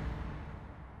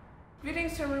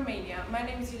 Greetings from Romania. My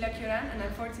name is Iulia Chioran and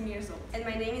I'm 14 years old. And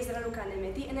my name is Raluca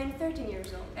Nemeti and I'm 13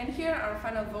 years old. And here are our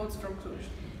final votes from Cluj.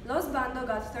 Los Bando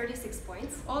got 36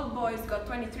 points. Old Boys got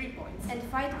 23 points. And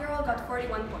Fight Girl got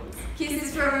 41 points.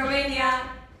 Kisses from Romania!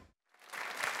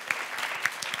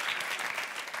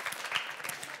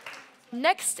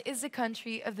 Next is the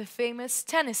country of the famous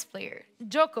tennis player,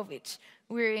 Djokovic.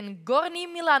 We're in Gornji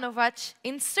Milanovac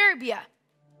in Serbia.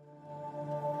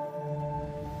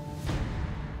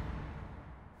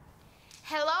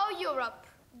 Hello, Europe.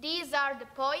 These are the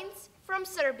points from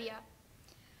Serbia.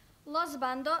 Los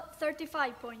Bando,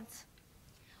 35 points.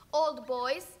 Old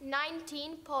Boys,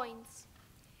 19 points.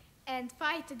 And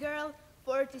Fight Girl,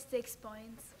 46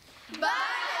 points.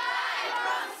 Bye-bye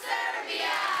from Serbia!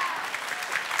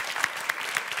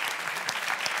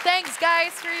 Thanks,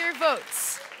 guys, for your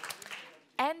votes.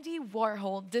 Andy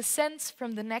Warhol descends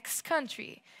from the next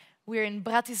country. We're in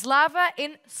Bratislava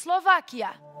in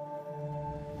Slovakia.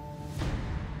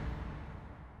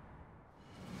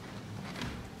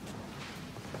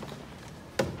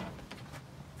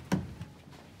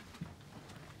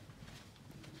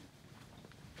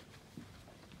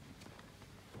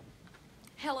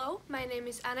 Hello, my name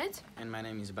is Anet. And my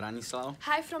name is Branislav.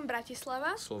 Hi from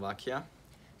Bratislava. Slovakia.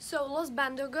 So Los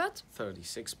Bando got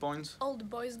 36 points. Old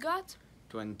Boys got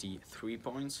 23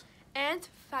 points. and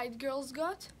Fight Girls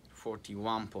got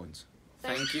 41 points.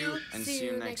 Thank you and see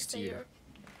you next year.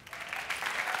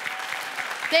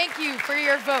 Thank you for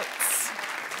your votes.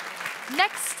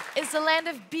 Next is the land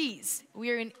of bees.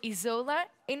 We're in Izola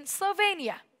in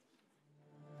Slovenia.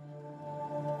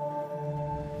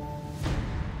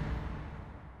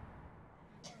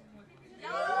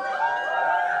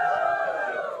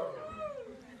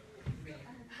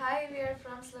 Hi, we are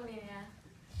from Slovenia.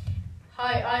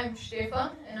 Hi, I'm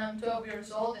Stefan and I'm 12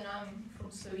 years old and I'm from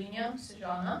Slovenia,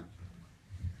 Sežana.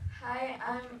 Hi,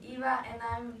 I'm Eva and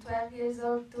I'm 12 years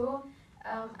old too.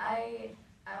 I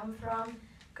am from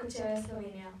Kočeve,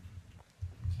 Slovenia.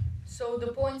 So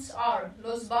the points are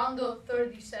Los Bando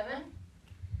 37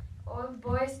 Old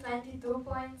Boys 22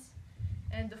 points.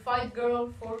 and the Fight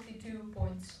Girl 42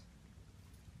 points.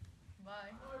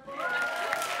 Bye.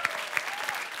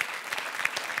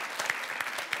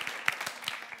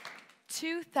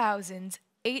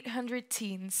 2,800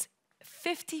 teens,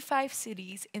 55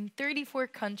 cities in 34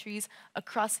 countries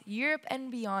across Europe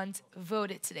and beyond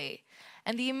voted today.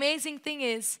 And the amazing thing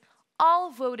is,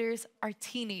 all voters are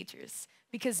teenagers,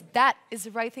 because that is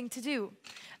the right thing to do.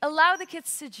 Allow the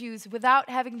kids to choose without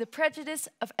having the prejudice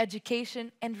of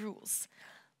education and rules.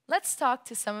 Let's talk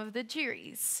to some of the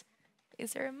juries.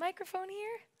 Is there a microphone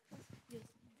here? Yes.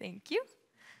 Thank you.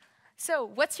 So,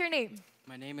 what's your name?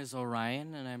 My name is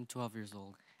Orion and I'm 12 years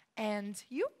old. And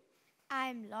you?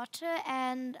 I'm Lotte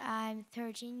and I'm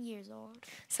 13 years old.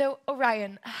 So,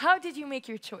 Orion, how did you make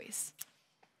your choice?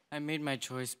 I made my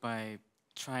choice by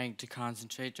trying to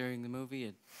concentrate during the movie.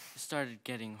 It started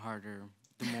getting harder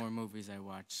the more movies I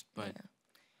watched, but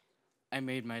I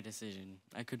made my decision.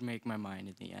 I could make my mind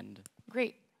in the end.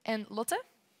 Great. And Lotte?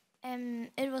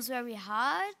 It was very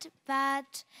hard,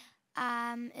 but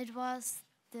it was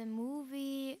the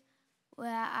movie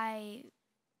where I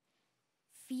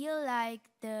feel like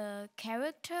the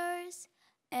characters,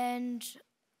 and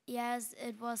yes,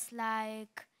 it was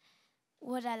like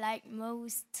what I like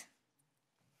most,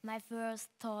 my first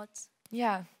thoughts.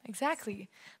 Yeah, exactly.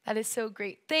 That is so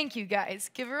great. Thank you, guys.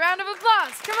 Give a round of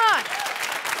applause. Come on.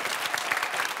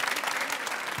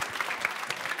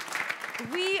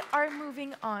 We are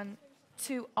moving on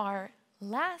to our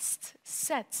last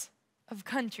set of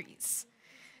countries.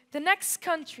 The next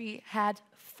country had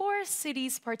 4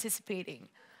 cities participating: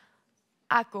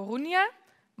 A Coruña,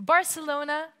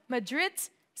 Barcelona, Madrid,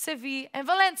 Seville, and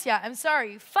Valencia. I'm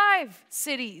sorry, 5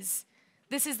 cities.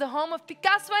 This is the home of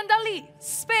Picasso and Dali,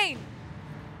 Spain.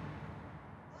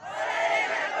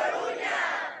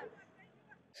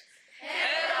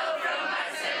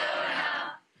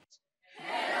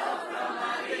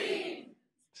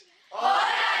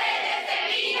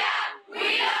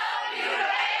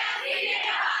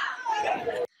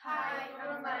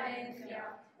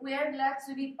 We are glad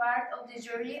to be part of the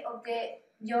jury of the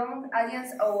Young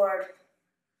Audience Award.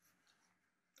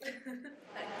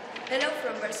 Hello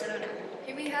from Barcelona.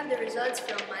 Here we have the results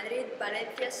from Madrid,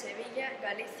 Valencia, Sevilla,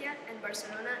 Galicia, and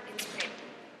Barcelona in Spain.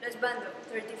 Los Bando,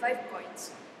 35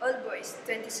 points. Old Boys,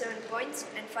 27 points.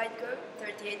 And Fight Girl,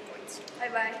 38 points.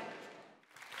 Bye-bye.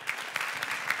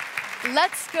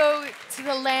 Let's go to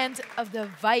the land of the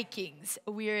Vikings.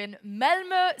 We're in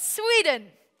Malmö,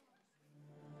 Sweden.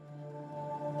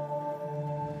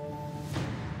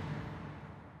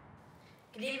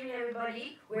 Good evening,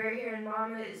 everybody. We're here in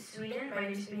Malmö, Sweden. My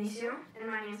name is Benicio. And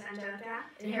my name is Angelica.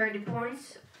 And here are the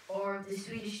points of the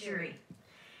Swedish jury.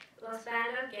 Los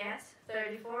Bando gets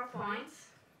 34 points.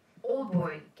 Old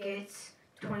Boy gets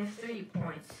 23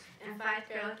 points. And Fight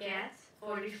Girl gets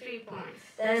 43 points.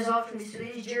 That is all from the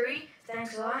Swedish jury.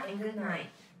 Thanks a lot and good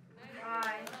night.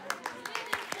 Bye.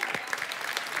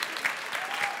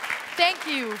 Thank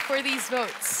you for these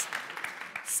votes.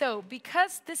 So,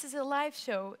 because this is a live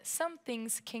show, some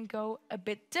things can go a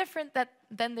bit different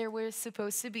than they were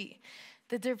supposed to be.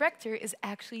 The director is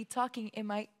actually talking in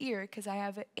my ear because I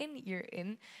have an in-ear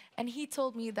in, and he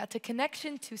told me that the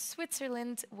connection to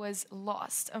Switzerland was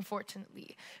lost,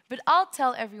 unfortunately. But I'll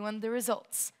tell everyone the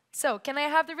results. So, can I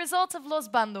have the results of Los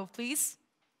Bando, please?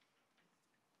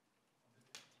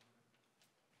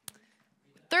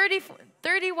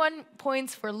 31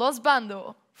 points for Los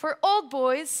Bando. For Old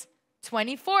Boys,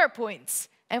 24 points.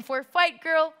 And for Fight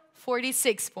Girl,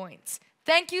 46 points.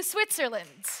 Thank you,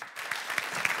 Switzerland.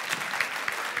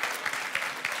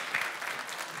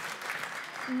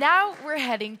 Now we're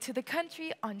heading to the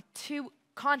country on 2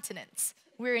 continents.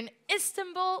 We're in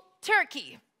Istanbul,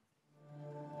 Turkey.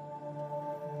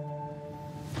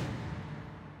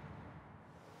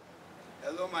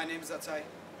 Hello, my name is Atay.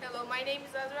 Hello, my name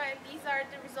is Azra, and these are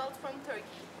the results from Turkey.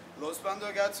 Los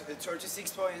Bando got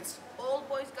 36 points. All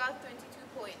boys got 22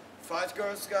 points. 5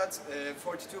 girls got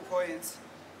 42 points.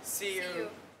 See you.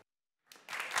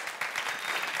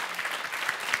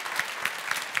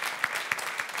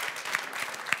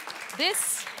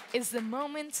 This is the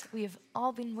moment we have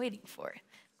all been waiting for.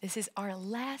 This is our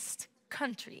last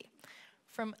country.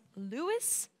 From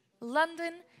Lewis,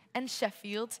 London, and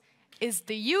Sheffield is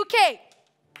the UK.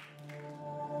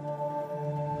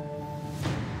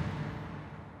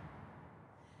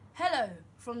 Hello,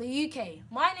 from the UK.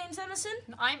 My name's Emerson.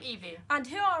 I'm Evie. And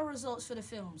here are our results for the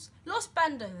films. Los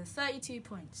Bando with 32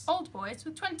 points. Old Boys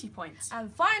with 20 points.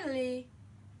 And finally,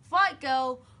 Fight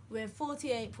Girl with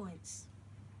 48 points.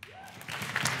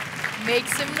 Make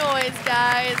some noise,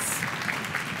 guys.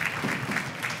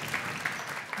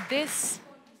 This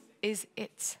is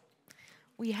it.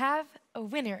 We have a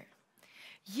winner.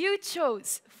 You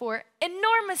chose for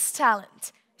enormous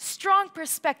talent, strong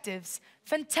perspectives,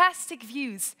 fantastic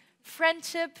views,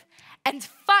 friendship, and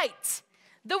fight.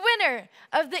 The winner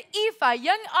of the EFA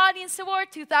Young Audience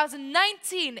Award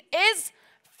 2019 is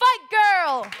Fight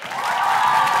Girl.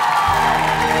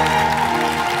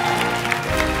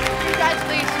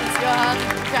 Congratulations, Johan.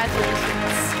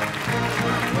 Congratulations.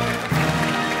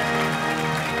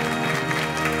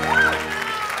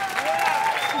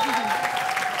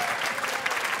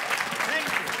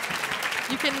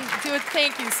 You can do a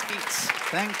thank you speech.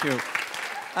 Thank you.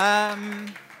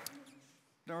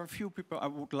 There are a few people I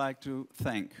would like to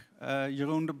thank.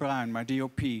 Jeroen de Bruin, my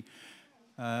DOP.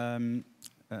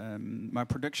 My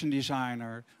production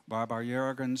designer, Barbara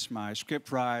Jurgens, my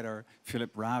scriptwriter,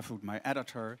 Philip Ravoet, my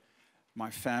editor, my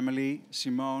family,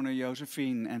 Simone,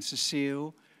 Josephine, and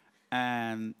Cecile,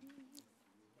 and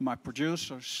my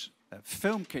producers,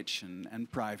 Film Kitchen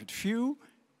and Private View,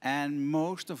 and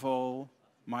most of all,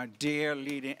 my dear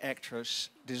leading actress,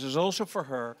 this is also for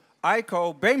her,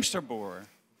 Aiko Beemsterboer.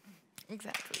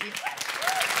 Exactly.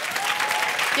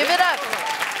 Give it up.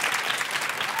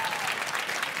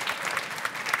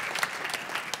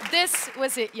 This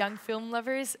was it, young film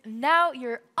lovers. Now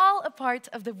you're all a part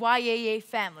of the YAA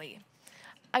family.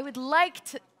 I would like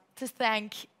to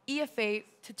thank EFA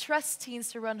to trust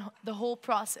teens to run the whole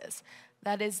process.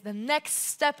 That is the next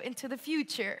step into the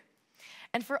future.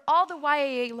 And for all the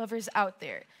YAA lovers out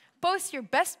there, post your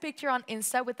best picture on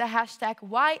Insta with the hashtag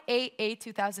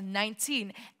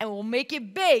YAA2019 and we'll make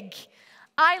it big.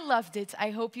 I loved it.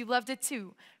 I hope you loved it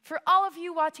too. For all of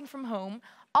you watching from home,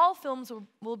 all films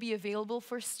will be available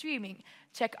for streaming.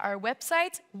 Check our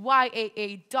website,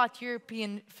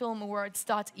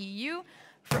 yaa.europeanfilmawards.eu,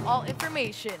 for all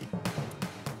information.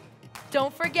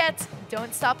 Don't forget,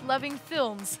 don't stop loving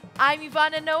films. I'm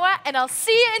Ivana Noa, and I'll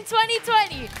see you in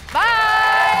 2020.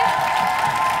 Bye!